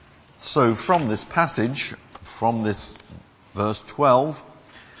So from this passage, from this verse 12,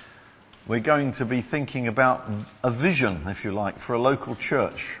 we're going to be thinking about a vision, if you like, for a local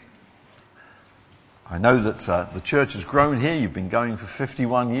church. I know that the church has grown here. You've been going for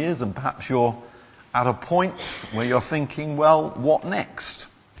 51 years, and perhaps you're at a point where you're thinking, well, what next?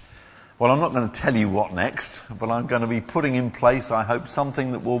 Well, I'm not going to tell you what next, but I'm going to be putting in place, I hope,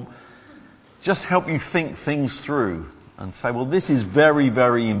 something that will just help you think things through and say, well, this is very,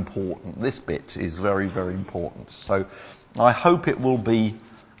 very important. This bit is very, very important. So I hope it will be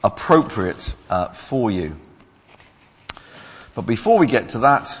appropriate for you. But before we get to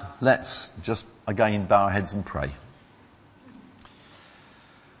that, let's just again bow our heads and pray.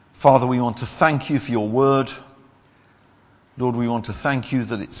 Father, we want to thank you for your word. Lord, we want to thank you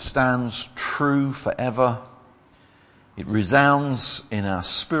that it stands true forever. It resounds in our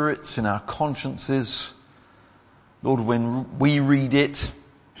spirits, in our consciences. Lord, when we read it,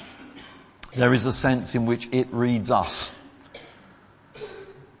 there is a sense in which it reads us.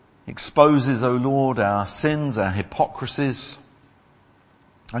 Exposes, O Lord, our sins, our hypocrisies,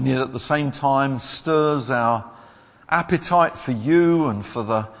 and yet at the same time stirs our appetite for you and for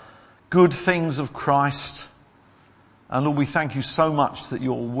the good things of Christ. And Lord, we thank you so much that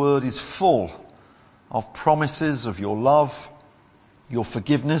your word is full of promises of your love, your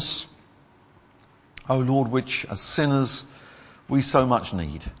forgiveness, O Lord, which as sinners we so much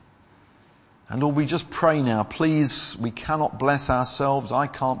need. And Lord, we just pray now, please, we cannot bless ourselves. I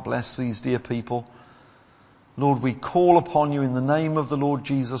can't bless these dear people. Lord, we call upon you in the name of the Lord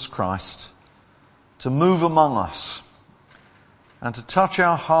Jesus Christ to move among us and to touch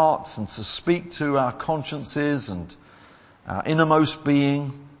our hearts and to speak to our consciences and our innermost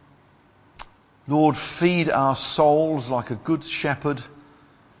being. Lord, feed our souls like a good shepherd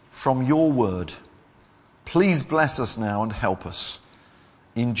from your word. Please bless us now and help us.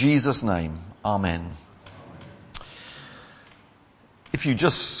 In Jesus' name, amen. If you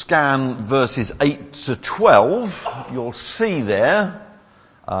just scan verses 8 to 12, you'll see there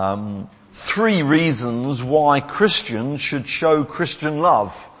 3 reasons why Christians should show Christian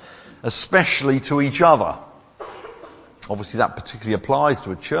love, especially to each other. Obviously that particularly applies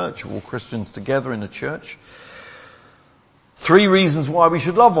to a church, all Christians together in a church. 3 reasons why we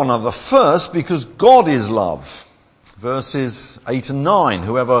should love one another. First, because God is love. Verses 8 and 9.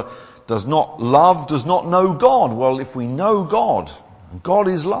 Whoever does not love does not know God. Well, if we know God, and God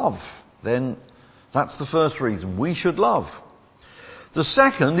is love, then that's the first reason. We should love. The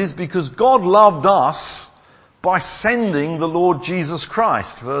second is because God loved us by sending the Lord Jesus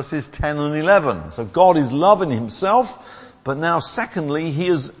Christ. Verses 10 and 11. So God is love in himself, but now secondly, he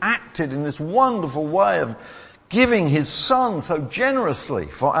has acted in this wonderful way of giving his Son so generously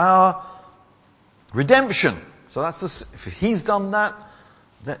for our redemption. So if he's done that,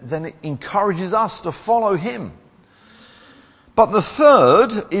 then it encourages us to follow him. But the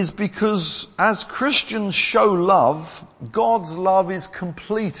third is because as Christians show love, God's love is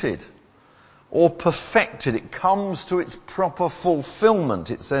completed or perfected. It comes to its proper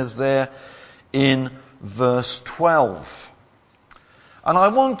fulfillment, it says there in verse 12. And I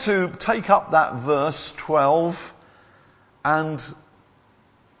want to take up that verse 12 and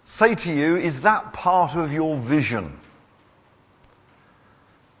say to you, is that part of your vision?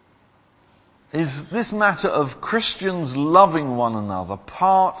 Is this matter of Christians loving one another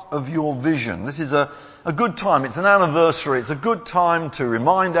part of your vision? This is a good time. It's an anniversary. It's a good time to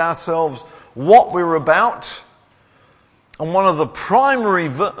remind ourselves what we're about. And one of the primary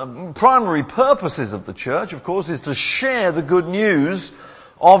purposes of the church, of course, is to share the good news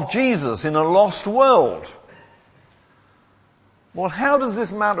of Jesus in a lost world. Well, how does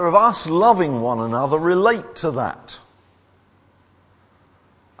this matter of us loving one another relate to that?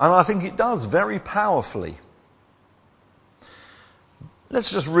 And I think it does very powerfully. Let's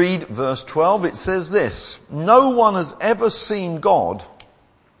just read verse 12. It says this: no one has ever seen God,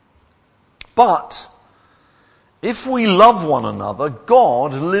 but if we love one another,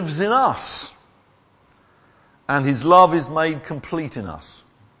 God lives in us, and his love is made complete in us.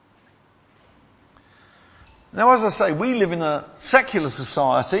 Now, as I say, we live in a secular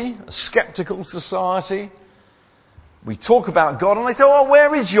society, a skeptical society. We talk about God and they say, oh,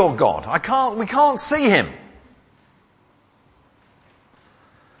 where is your God? We can't see him.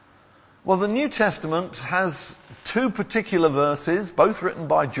 Well, the New Testament has 2 particular verses, both written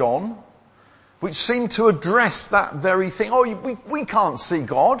by John, which seem to address that very thing. Oh, we can't see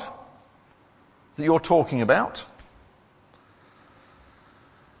God that you're talking about.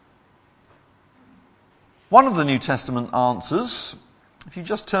 One of the New Testament answers, if you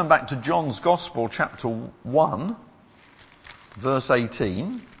just turn back to John's Gospel, chapter 1, verse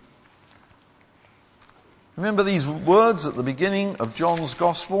 18, Remember these words at the beginning of John's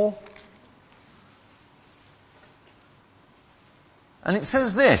Gospel? And it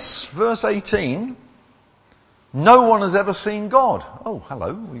says this, verse 18, no one has ever seen God. Oh,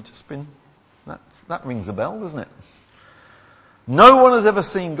 hello, that rings a bell, doesn't it? No one has ever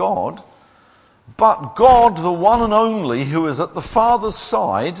seen God, but God, the one and only, who is at the Father's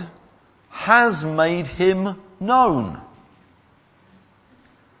side, has made him known.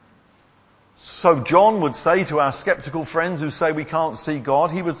 So John would say to our skeptical friends who say we can't see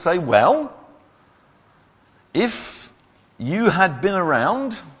God, he would say, well, if you had been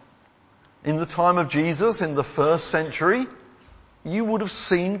around in the time of Jesus, in the first century, you would have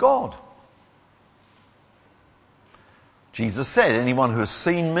seen God. Jesus said, anyone who has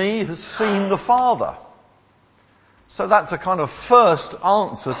seen me has seen the Father. So that's a kind of first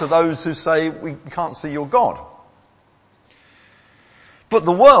answer to those who say we can't see your God. But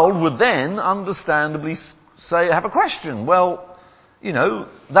the world would then understandably have a question. Well,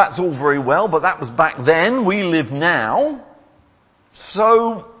 that's all very well, but that was back then, we live now.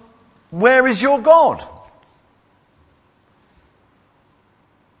 So, where is your God?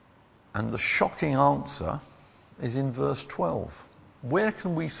 And the shocking answer is in verse 12. Where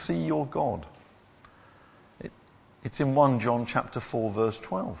can we see your God? It's in 1 John chapter 4 verse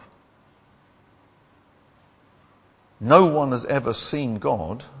 12. No one has ever seen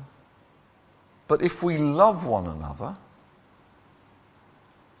God, but if we love one another,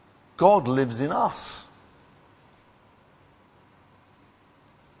 God lives in us.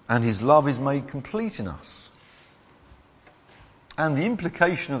 And his love is made complete in us. And the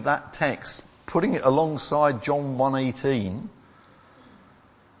implication of that text, putting it alongside John 1:18,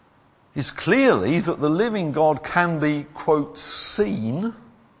 is clearly that the living God can be, quote, seen,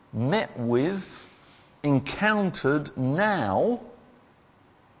 met with, encountered now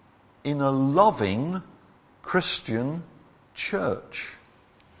in a loving Christian church.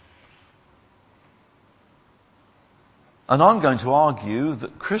 And I'm going to argue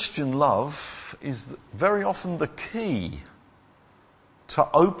that Christian love is very often the key to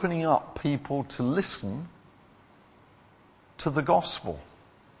opening up people to listen to the gospel.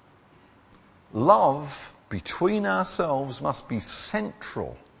 Love between ourselves must be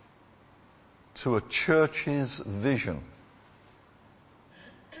central to a church's vision.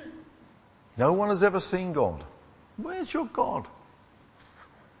 No one has ever seen God. Where's your God?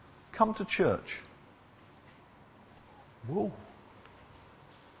 Come to church. Whoa.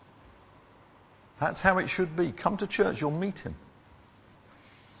 That's how it should be. Come to church, you'll meet him.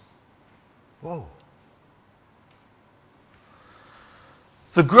 Whoa.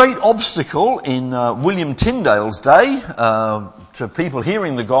 The great obstacle in William Tyndale's day to people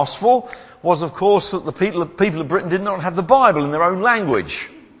hearing the gospel was, of course, that the people of Britain did not have the Bible in their own language.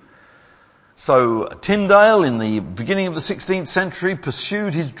 So Tyndale, in the beginning of the 16th century,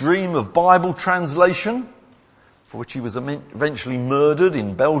 pursued his dream of Bible translation, for which he was eventually murdered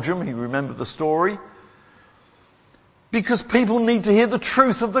in Belgium. You remember the story. Because people need to hear the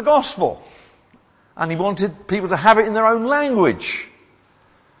truth of the gospel. And he wanted people to have it in their own language.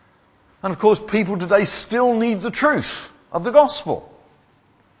 And of course, people today still need the truth of the gospel.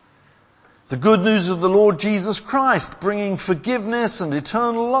 The good news of the Lord Jesus Christ, bringing forgiveness and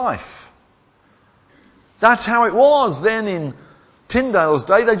eternal life. That's how it was then in Tyndale's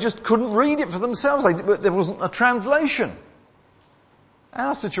day. They just couldn't read it for themselves. There wasn't a translation.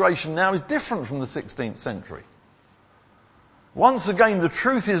 Our situation now is different from the 16th century. Once again, the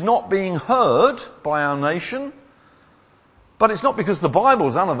truth is not being heard by our nation, but it's not because the Bible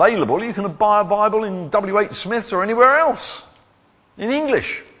is unavailable. You can buy a Bible in W.H. Smith's or anywhere else, in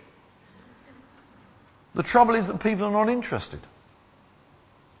English. The trouble is that people are not interested.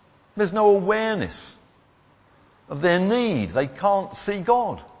 There's no awareness of their need. They can't see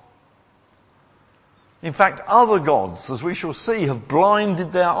God. In fact, other gods, as we shall see, have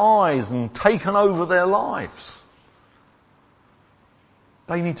blinded their eyes and taken over their lives.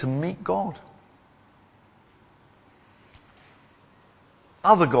 They need to meet God.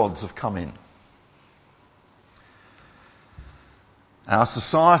 Other gods have come in. Our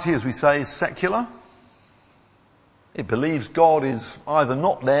society, as we say, is secular. It believes God is either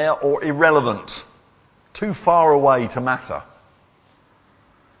not there or irrelevant, too far away to matter.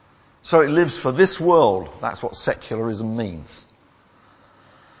 So it lives for this world. That's what secularism means.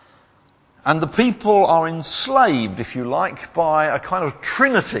 And the people are enslaved, if you like, by a kind of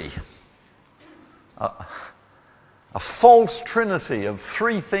trinity. A false trinity of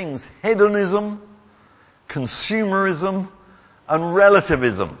three things: hedonism, consumerism, and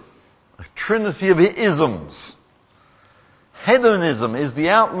relativism. A trinity of isms. Hedonism is the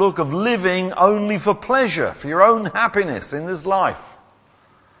outlook of living only for pleasure, for your own happiness in this life.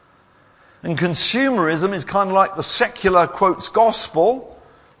 And consumerism is kind of like the secular, quotes, gospel,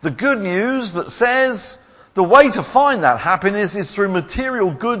 the good news that says the way to find that happiness is through material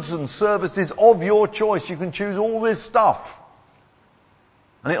goods and services of your choice. You can choose all this stuff,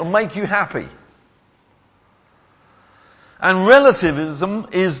 and it'll make you happy. And relativism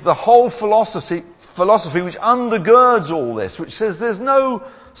is the whole philosophy which undergirds all this, which says there's no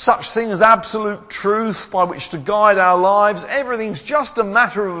such thing as absolute truth by which to guide our lives. Everything's just a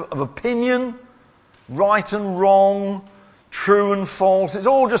matter of opinion, right and wrong, true and false. It's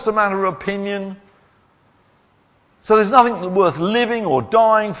all just a matter of opinion. So there's nothing worth living or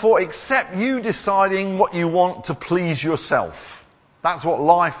dying for except you deciding what you want to please yourself. That's what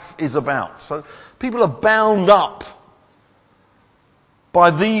life is about. So people are bound up by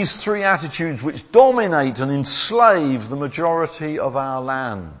these three attitudes which dominate and enslave the majority of our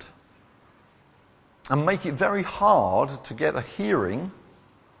land and make it very hard to get a hearing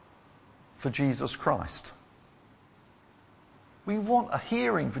for Jesus Christ. We want a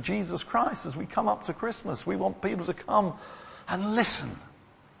hearing for Jesus Christ as we come up to Christmas. We want people to come and listen.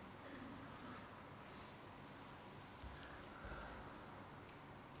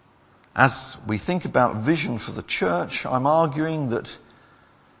 As we think about vision for the church, I'm arguing that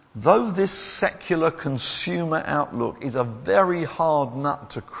though this secular consumer outlook is a very hard nut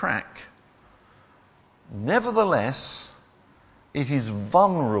to crack, nevertheless, it is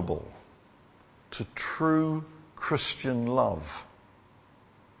vulnerable to true Christian love.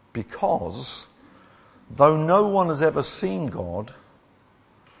 Because, though no one has ever seen God,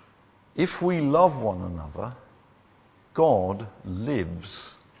 if we love one another, God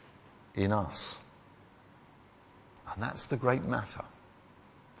lives in us. And that's the great matter.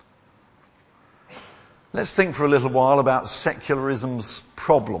 Let's think for a little while about secularism's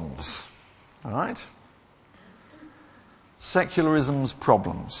problems. All right? Secularism's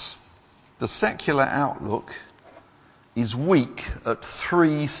problems. The secular outlook is weak at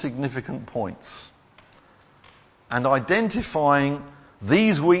three significant points. And identifying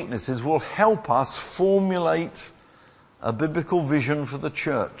these weaknesses will help us formulate a biblical vision for the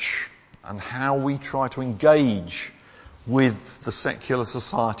church and how we try to engage with the secular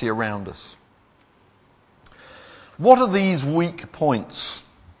society around us. What are these weak points?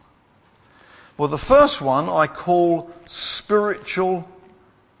 Well, the first one I call spiritual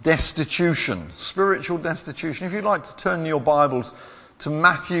destitution. Spiritual destitution. If you'd like to turn your Bibles to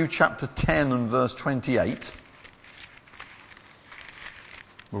Matthew chapter 10 and verse 28.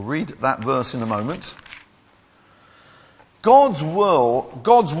 We'll read that verse in a moment. God's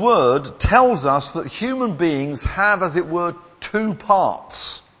word tells us that human beings have, as it were, two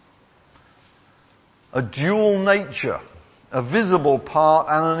parts. A dual nature, a visible part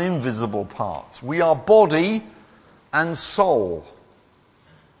and an invisible part. We are body and soul.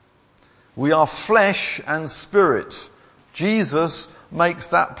 We are flesh and spirit. Jesus makes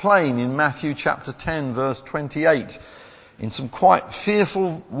that plain in Matthew chapter 10 verse 28 in some quite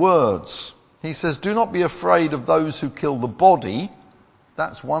fearful words. He says, "Do not be afraid of those who kill the body,"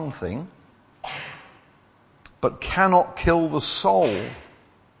 that's one thing, "but cannot kill the soul."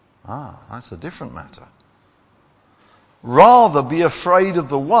 That's a different matter. "Rather be afraid of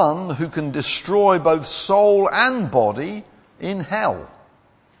the one who can destroy both soul and body in hell."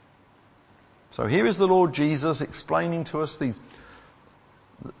 So here is the Lord Jesus explaining to us these.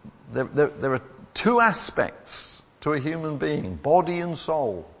 There are two aspects to a human being, body and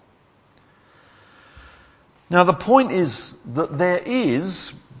soul. Now the point is that there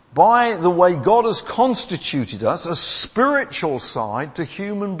is, by the way God has constituted us, a spiritual side to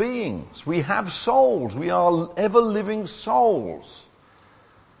human beings. We have souls. We are ever-living souls.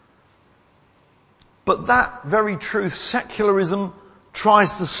 But that very truth, secularism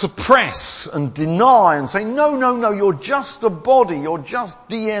tries to suppress and deny and say, no, you're just a body, you're just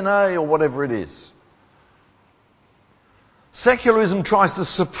DNA or whatever it is. Secularism tries to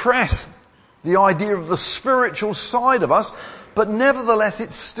suppress the idea of the spiritual side of us, but nevertheless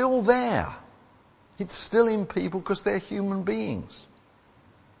it's still there. It's still in people because they're human beings.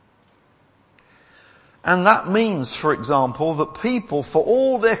 And that means, for example, that people, for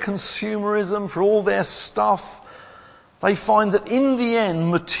all their consumerism, for all their stuff, they find that in the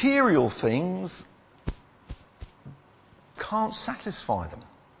end, material things can't satisfy them.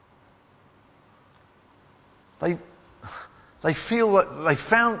 They feel that they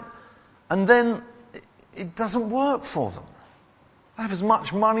found, and then it doesn't work for them. They have as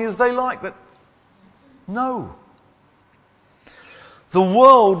much money as they like, but no. The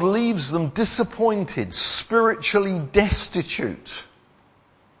world leaves them disappointed, spiritually destitute.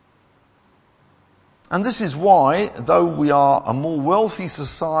 And this is why, though we are a more wealthy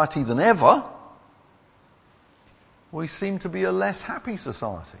society than ever, we seem to be a less happy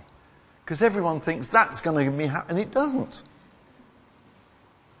society. Because everyone thinks that's going to give me happy, and it doesn't.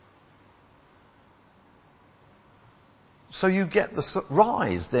 So you get the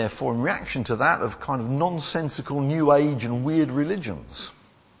rise, therefore, in reaction to that, of kind of nonsensical New Age and weird religions.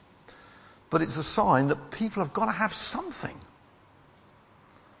 But it's a sign that people have got to have something.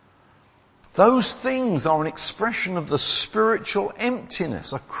 Those things are an expression of the spiritual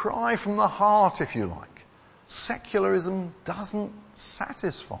emptiness, a cry from the heart, if you like. Secularism doesn't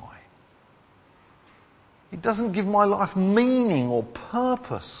satisfy. It doesn't give my life meaning or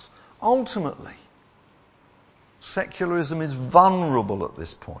purpose, ultimately. Secularism is vulnerable at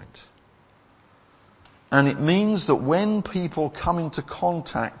this point. And it means that when people come into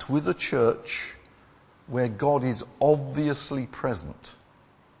contact with a church where God is obviously present,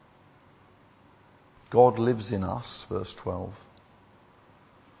 God lives in us, verse 12,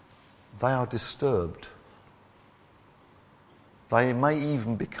 they are disturbed. They may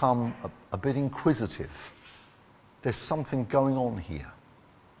even become a bit inquisitive. There's something going on here.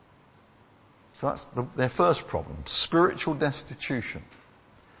 So that's their first problem, spiritual destitution.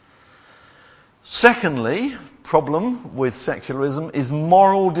 Secondly, problem with secularism is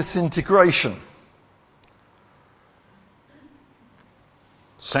moral disintegration.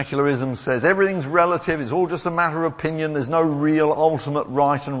 Secularism says everything's relative, it's all just a matter of opinion, there's no real ultimate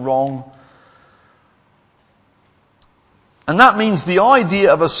right and wrong. And that means the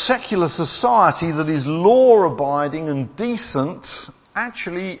idea of a secular society that is law-abiding and decent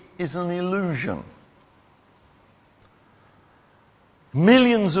actually is an illusion.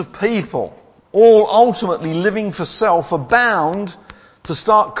 Millions of people, all ultimately living for self, are bound to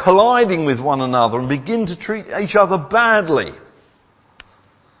start colliding with one another and begin to treat each other badly.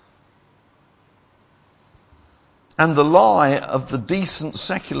 And the lie of the decent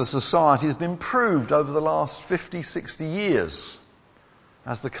secular society has been proved over the last 50, 60 years.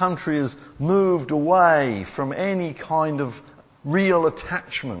 As the country has moved away from any kind of real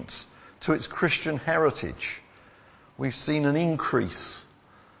attachment to its Christian heritage, we've seen an increase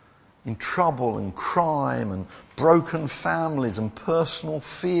in trouble and crime and broken families and personal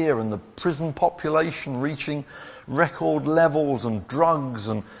fear and the prison population reaching record levels and drugs,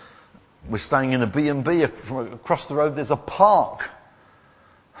 and we're staying in a B&B. Across the road there's a park.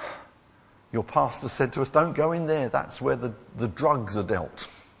 Your pastor said to us, don't go in there, that's where the drugs are dealt.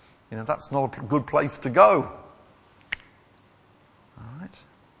 You know, that's not a good place to go. Alright?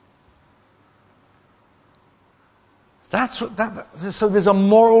 So there's a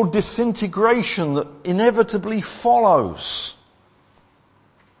moral disintegration that inevitably follows.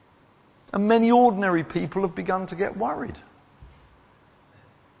 And many ordinary people have begun to get worried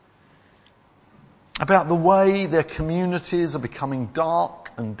about the way their communities are becoming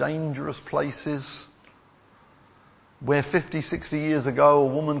dark and dangerous places, where 50, 60 years ago a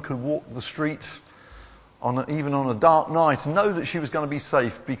woman could walk the street even on a dark night and know that she was going to be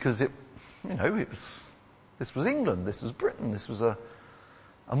safe because this was England, this was Britain, this was a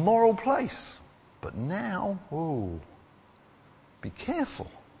moral place. But now, be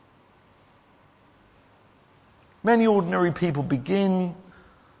careful. Many ordinary people begin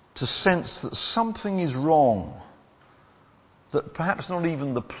to sense that something is wrong, that perhaps not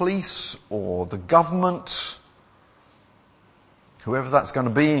even the police or the government, whoever that's going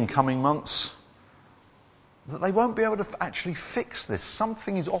to be in coming months, that they won't be able to actually fix this.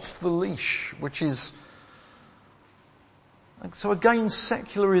 Something is off the leash, which is... So again,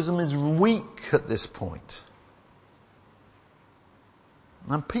 secularism is weak at this point.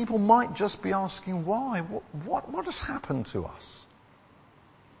 And people might just be asking why. What has happened to us?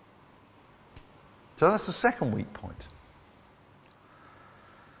 So that's the second weak point.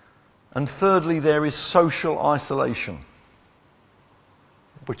 And thirdly, there is social isolation,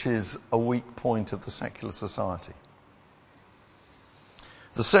 which is a weak point of the secular society.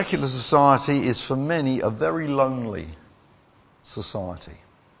 The secular society is for many a very lonely society.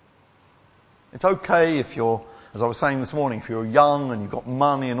 It's okay if you're, as I was saying this morning, if you're young and you've got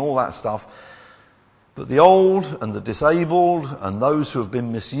money and all that stuff, but the old and the disabled and those who have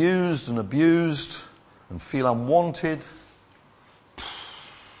been misused and abused and feel unwanted,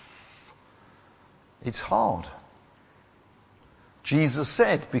 it's hard. Jesus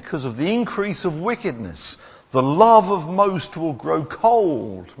said, because of the increase of wickedness, the love of most will grow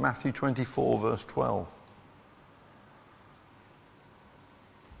cold. Matthew 24, verse 12.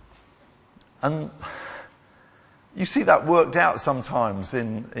 And You see that worked out sometimes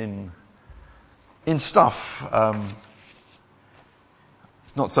in stuff.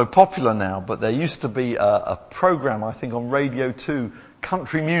 It's not so popular now, but there used to be a program, I think, on Radio 2,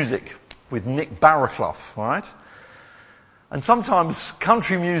 Country Music, with Nick Barraclough, right? And sometimes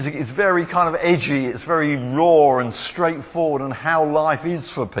country music is very kind of edgy, it's very raw and straightforward on how life is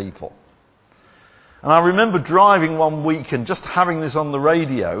for people. And I remember driving one week and just having this on the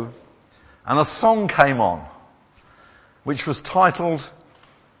radio, and a song came on, which was titled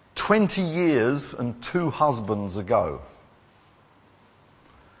 20 Years and 2 Husbands Ago.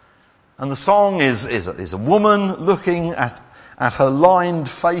 And the song is a woman looking at her lined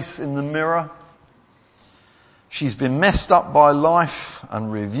face in the mirror. She's been messed up by life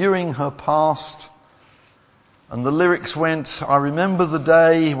and reviewing her past. And the lyrics went, I remember the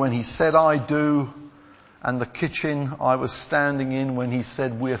day when he said I do, and the kitchen I was standing in when he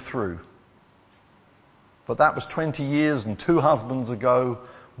said we're through. But that was 20 years and 2 husbands ago,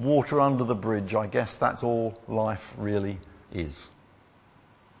 water under the bridge. I guess that's all life really is.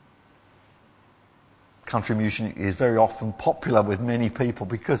 Country music is very often popular with many people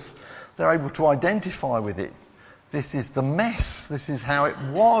because they're able to identify with it. This is the mess. This is how it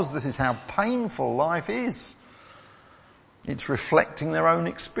was. This is how painful life is. It's reflecting their own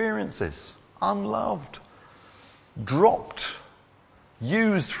experiences. Unloved, dropped,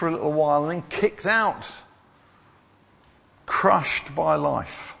 used for a little while and then kicked out. Crushed by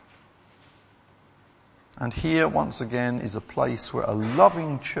life. And here, once again, is a place where a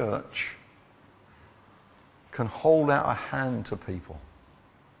loving church can hold out a hand to people.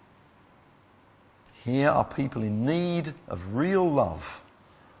 Here are people in need of real love.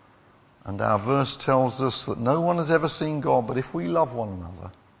 And our verse tells us that no one has ever seen God, but if we love one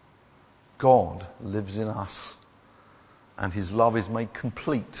another, God lives in us, and his love is made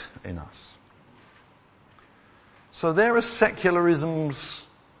complete in us. So there are secularism's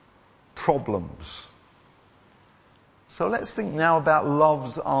problems. So let's think now about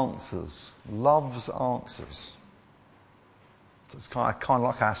love's answers. Love's answers. So it's kind of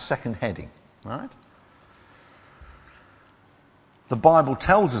like our second heading, right? The Bible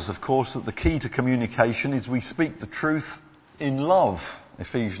tells us, of course, that the key to communication is we speak the truth in love.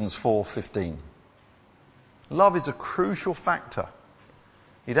 Ephesians 4:15. Love is a crucial factor.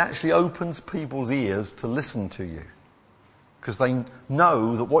 It actually opens people's ears to listen to you. Because they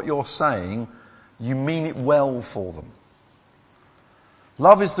know that what you're saying, you mean it well for them.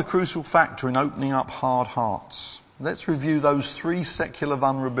 Love is the crucial factor in opening up hard hearts. Let's review those 3 secular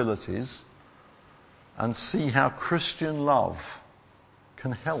vulnerabilities and see how Christian love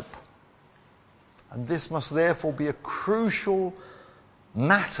can help. And this must therefore be a crucial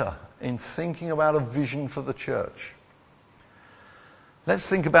matter in thinking about a vision for the church. Let's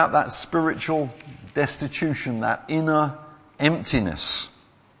think about that spiritual destitution, that inner emptiness.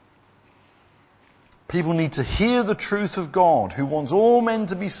 People need to hear the truth of God, who wants all men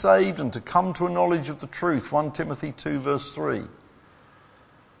to be saved and to come to a knowledge of the truth. 1 Timothy 2 verse 3.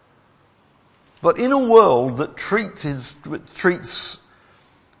 But in a world that treats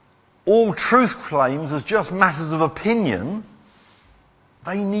all truth claims as just matters of opinion,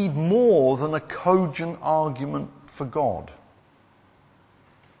 they need more than a cogent argument for God.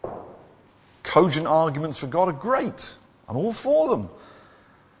 Cogent arguments for God are great. I'm all for them.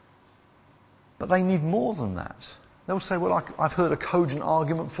 But they need more than that. They'll say, well, I've heard a cogent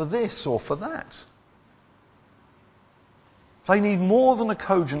argument for this or for that. They need more than a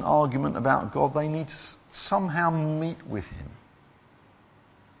cogent argument about God. They need to somehow meet with him.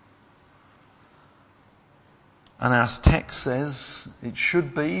 And our text says it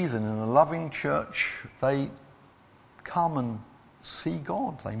should be that in a loving church they come and see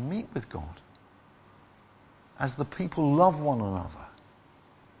God. They meet with God. As the people love one another.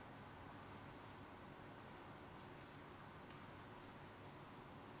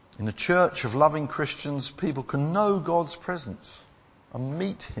 In a church of loving Christians, people can know God's presence and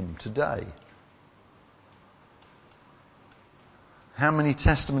meet him today. How many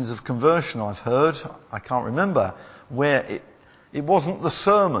testimonies of conversion I've heard, I can't remember, where it wasn't the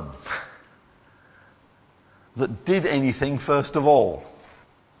sermon that did anything first of all.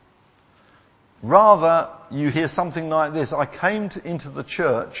 Rather, you hear something like this: I came into the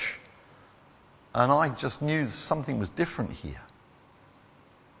church and I just knew something was different here.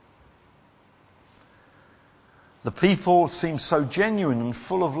 The people seemed so genuine and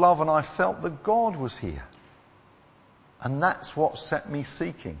full of love, and I felt that God was here. And that's what set me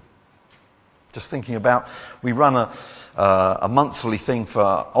seeking. Just thinking about, we run a monthly thing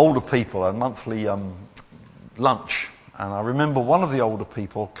for older people, a monthly lunch. And I remember one of the older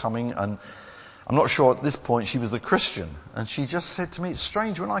people coming, and I'm not sure at this point she was a Christian. And she just said to me, it's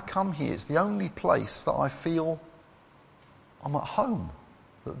strange when I come here, it's the only place that I feel I'm at home,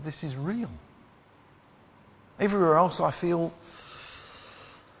 that this is real. Everywhere else I feel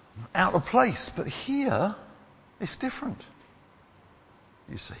out of place, but here it's different,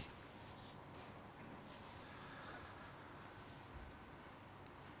 you see.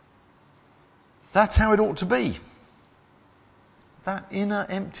 That's how it ought to be. That inner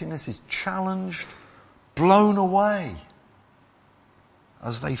emptiness is challenged, blown away,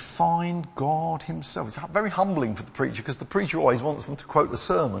 as they find God himself. It's very humbling for the preacher, because the preacher always wants them to quote the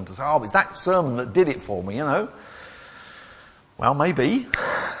sermon, to say, oh, it's that sermon that did it for me, you know. Well, maybe.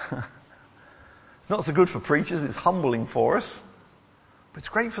 It's not so good for preachers, it's humbling for us. But it's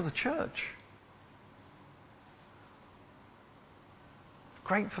great for the church.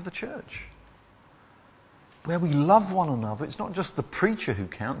 Great for the church. Where we love one another, it's not just the preacher who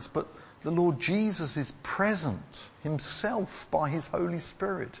counts, but the Lord Jesus is present himself by his Holy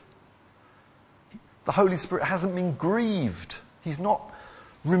Spirit. The Holy Spirit hasn't been grieved. He's not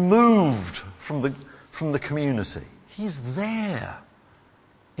removed from the community. He's there,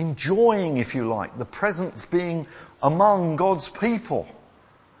 enjoying, if you like, the presence being among God's people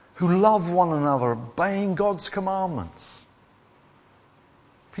who love one another, obeying God's commandments.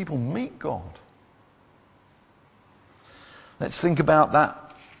 People meet God. Let's think about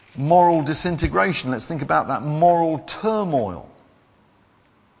that moral disintegration. Let's think about that moral turmoil.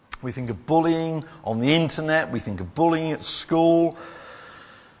 We think of bullying on the internet. We think of bullying at school.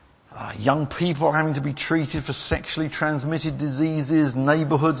 Young people having to be treated for sexually transmitted diseases.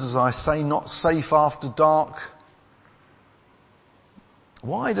 Neighbourhoods, as I say, not safe after dark.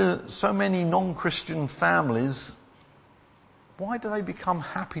 Why do so many non-Christian families, why do they become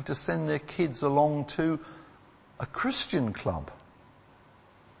happy to send their kids along to a Christian club,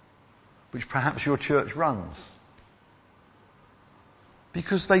 which perhaps your church runs?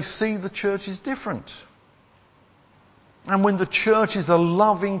 Because they see the church is different. And when the church is a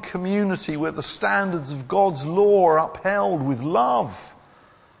loving community where the standards of God's law are upheld with love,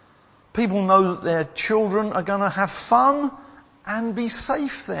 people know that their children are going to have fun and be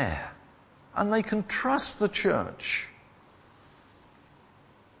safe there. And they can trust the church.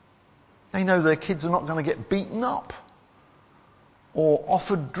 They know their kids are not going to get beaten up or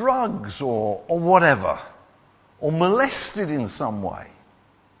offered drugs or whatever, or molested in some way.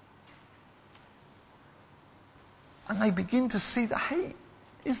 And they begin to see that, hey,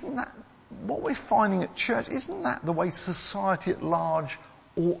 isn't that what we're finding at church? Isn't that the way society at large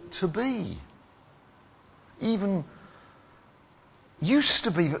ought to be? Even used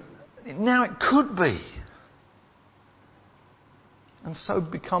to be, but now it could be. And so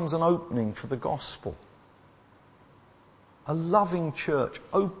becomes an opening for the gospel. A loving church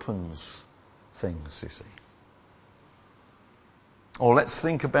opens things, you see. Or let's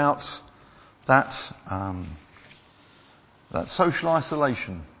think about that social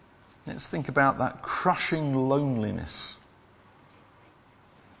isolation. Let's think about that crushing loneliness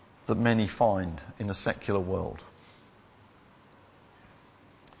that many find in a secular world.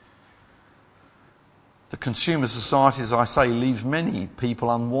 The consumer society, as I say, leaves many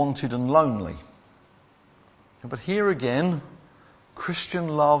people unwanted and lonely. But here again, Christian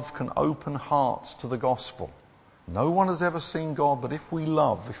love can open hearts to the gospel. No one has ever seen God, but if we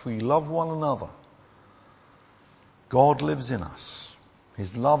love one another, God lives in us.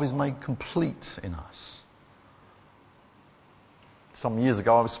 His love is made complete in us. Some years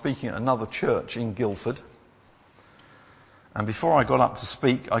ago I was speaking at another church in Guildford. And before I got up to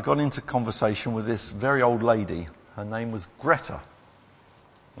speak, I got into conversation with this very old lady. Her name was Greta.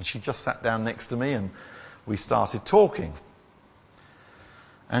 And she just sat down next to me and we started talking.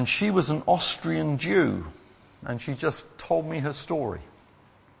 And she was an Austrian Jew. And she just told me her story.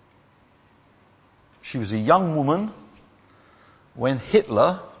 She was a young woman when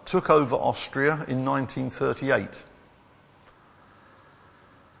Hitler took over Austria in 1938.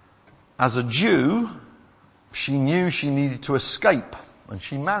 As a Jew, she knew she needed to escape, and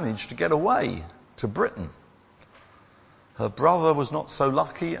she managed to get away to Britain. Her brother was not so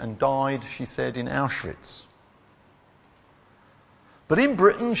lucky and died, she said, in Auschwitz. But in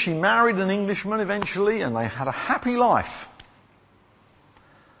Britain, she married an Englishman eventually, and they had a happy life.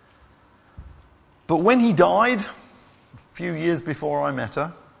 But when he died, a few years before I met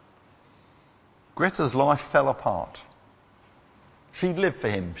her, Greta's life fell apart. She'd lived for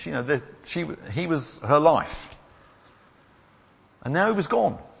him. He was her life. And now he was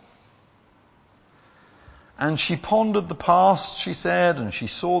gone. And she pondered the past, she said, and she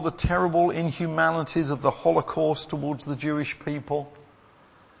saw the terrible inhumanities of the Holocaust towards the Jewish people.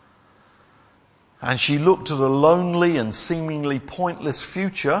 And she looked at a lonely and seemingly pointless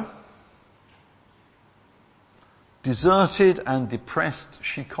future. Deserted and depressed,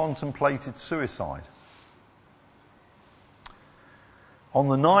 she contemplated suicide. On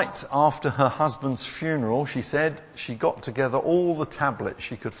the night after her husband's funeral, she said she got together all the tablets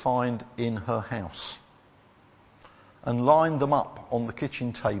she could find in her house and lined them up on the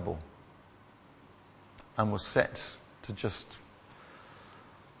kitchen table and was set to just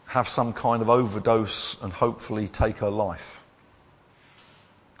have some kind of overdose and hopefully take her life.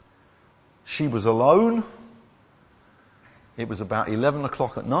 She was alone. It was about 11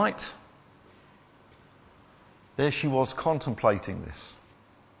 o'clock at night. There she was contemplating this.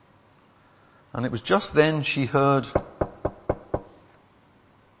 And it was just then she heard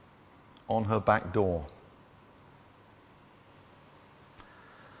on her back door.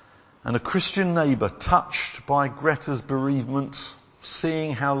 And a Christian neighbour, touched by Greta's bereavement,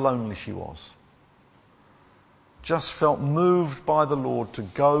 seeing how lonely she was, just felt moved by the Lord to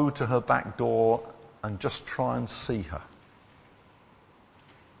go to her back door and just try and see her.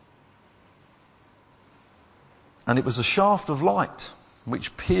 And it was a shaft of light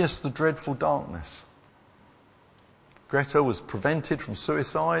which pierced the dreadful darkness. Greta was prevented from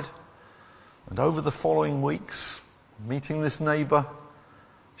suicide, and over the following weeks, meeting this neighbour,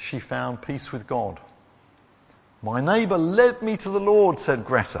 she found peace with God. My neighbour led me to the Lord, said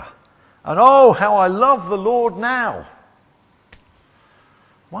Greta, and oh, how I love the Lord now.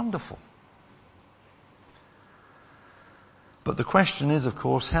 Wonderful. But the question is, of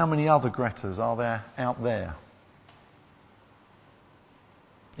course, how many other Gretas are there out there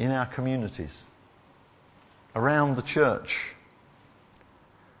in our communities, around the church,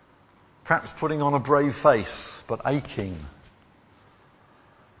 perhaps putting on a brave face, but aching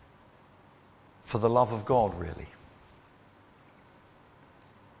for the love of God, really?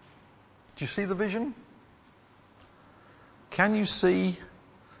 Do you see the vision? Can you see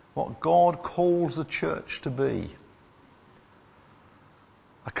what God calls the church to be?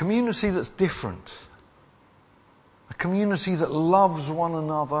 A community that's different. A community that loves one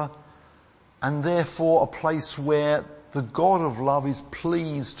another, and therefore a place where the God of love is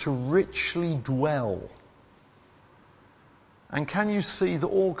pleased to richly dwell. And can you see that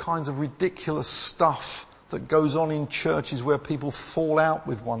all kinds of ridiculous stuff that goes on in churches where people fall out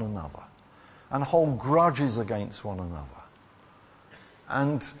with one another and hold grudges against one another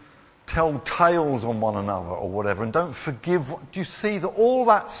and tell tales on one another or whatever and don't forgive? Do you see that all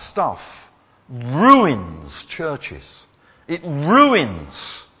that stuff ruins churches? It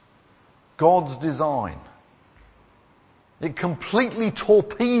ruins God's design. It completely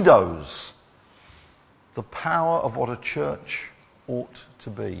torpedoes the power of what a church ought to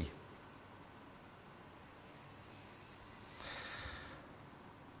be.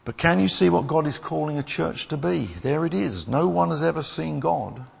 But can you see what God is calling a church to be? There it is. No one has ever seen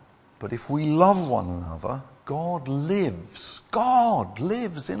God. But if we love one another, God lives. God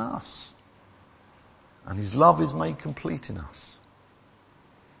lives in us. And His love is made complete in us.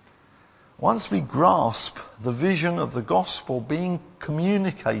 Once we grasp the vision of the gospel being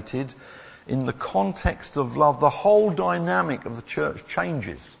communicated in the context of love, the whole dynamic of the church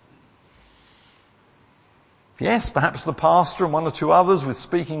changes. Yes, perhaps the pastor and one or two others with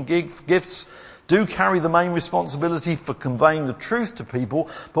speaking gifts do carry the main responsibility for conveying the truth to people,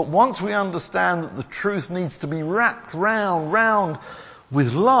 but once we understand that the truth needs to be wrapped round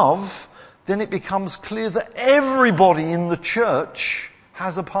with love, then it becomes clear that everybody in the church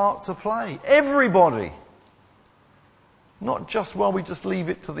has a part to play. Everybody. Not just, well, we just leave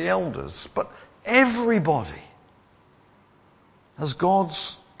it to the elders, but everybody as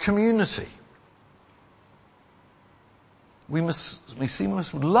God's community. We must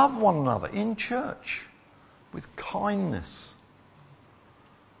love one another in church with kindness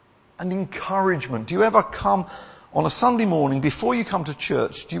and encouragement. Do you ever come on a Sunday morning, before you come to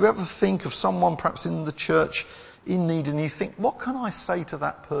church, do you ever think of someone perhaps in the church in need and you think, what can I say to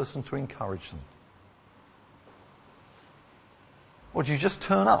that person to encourage them? Or do you just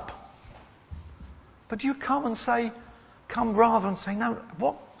turn up? But do you come rather and say, no,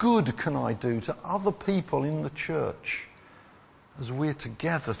 what good can I do to other people in the church as we're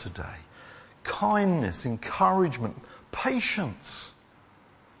together today? Kindness, encouragement, patience,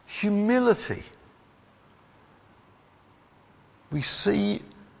 humility. We see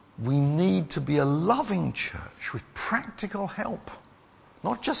we need to be a loving church with practical help,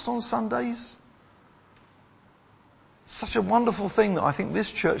 not just on Sundays. Such a wonderful thing that I think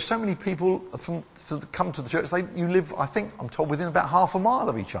this church, so many people come to the church, you live, I think, I'm told, within about half a mile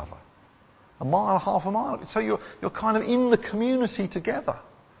of each other. A mile, half a mile. So you're kind of in the community together.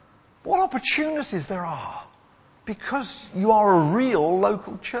 What opportunities there are because you are a real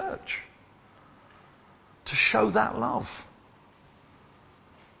local church to show that love.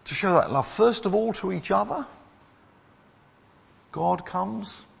 To show that love, first of all, to each other. God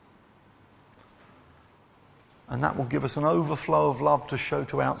comes. And that will give us an overflow of love to show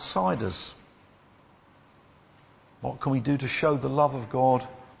to outsiders. What can we do to show the love of God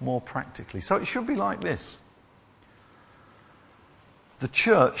more practically? So it should be like this. The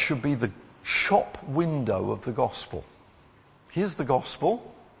church should be the shop window of the gospel. Here's the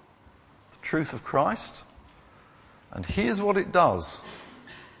gospel, the truth of Christ, and here's what it does,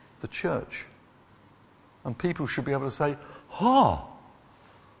 the church. And people should be able to say,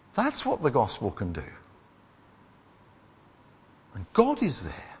 that's what the gospel can do. And God is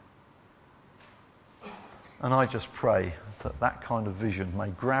there. And I just pray that that kind of vision may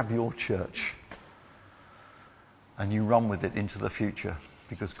grab your church and you run with it into the future,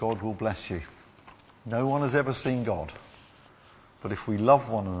 because God will bless you. No one has ever seen God. But if we love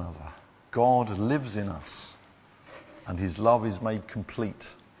one another, God lives in us and his love is made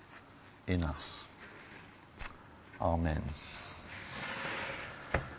complete in us. Amen.